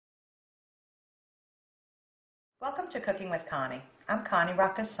Welcome to Cooking with Connie. I'm Connie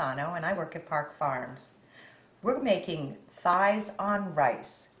Rocissono and I work at Park Farms. We're making thighs on rice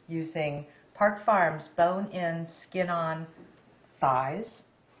using Park Farms bone-in, skin-on thighs.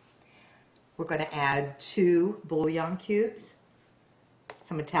 We're going to add 2 bouillon cubes,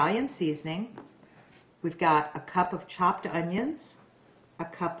 some Italian seasoning. We've got a cup of chopped onions, a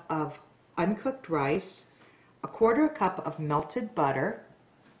cup of uncooked rice, a 1/4 cup of melted butter,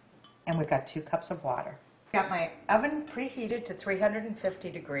 and we've got 2 cups of water. I've got my oven preheated to 350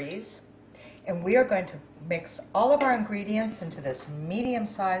 degrees, and we are going to mix all of our ingredients into this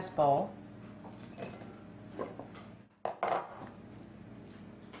medium-sized bowl.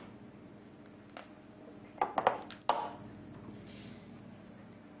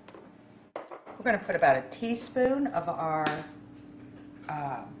 We're going to put about a teaspoon of our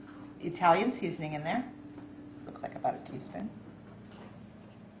Italian seasoning in there. Looks like about a teaspoon.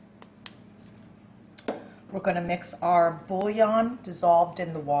 We're going to mix our bouillon dissolved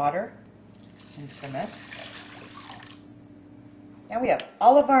in the water into the mix. Now we have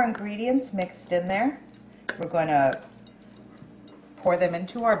all of our ingredients mixed in there. We're going to pour them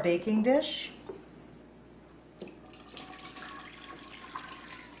into our baking dish.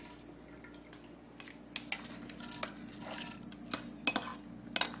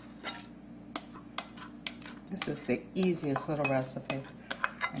 This is the easiest little recipe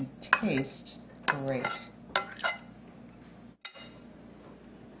and tastes great.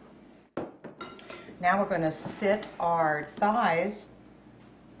 Now we're going to sit our thighs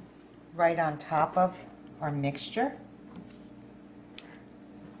right on top of our mixture.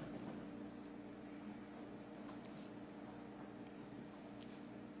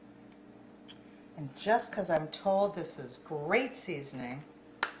 And just because I'm told this is great seasoning,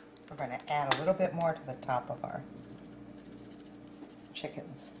 we're going to add a little bit more to the top of our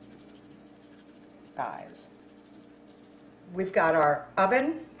chicken's thighs. We've got our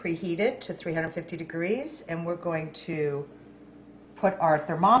oven preheated to 350 degrees, and we're going to put our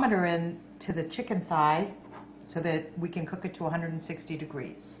thermometer in to the chicken thigh so that we can cook it to 160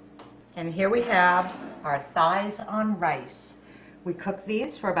 degrees. And here we have our thighs on rice. We cooked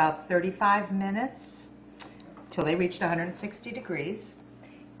these for about 35 minutes till they reached 160 degrees,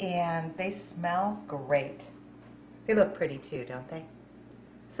 and they smell great. They look pretty too, don't they?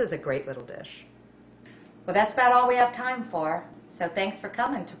 This is a great little dish. Well, that's about all we have time for. So thanks for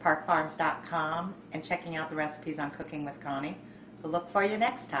coming to parkfarms.com and checking out the recipes on Cooking with Connie. We'll look for you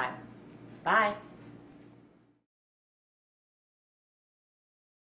next time. Bye.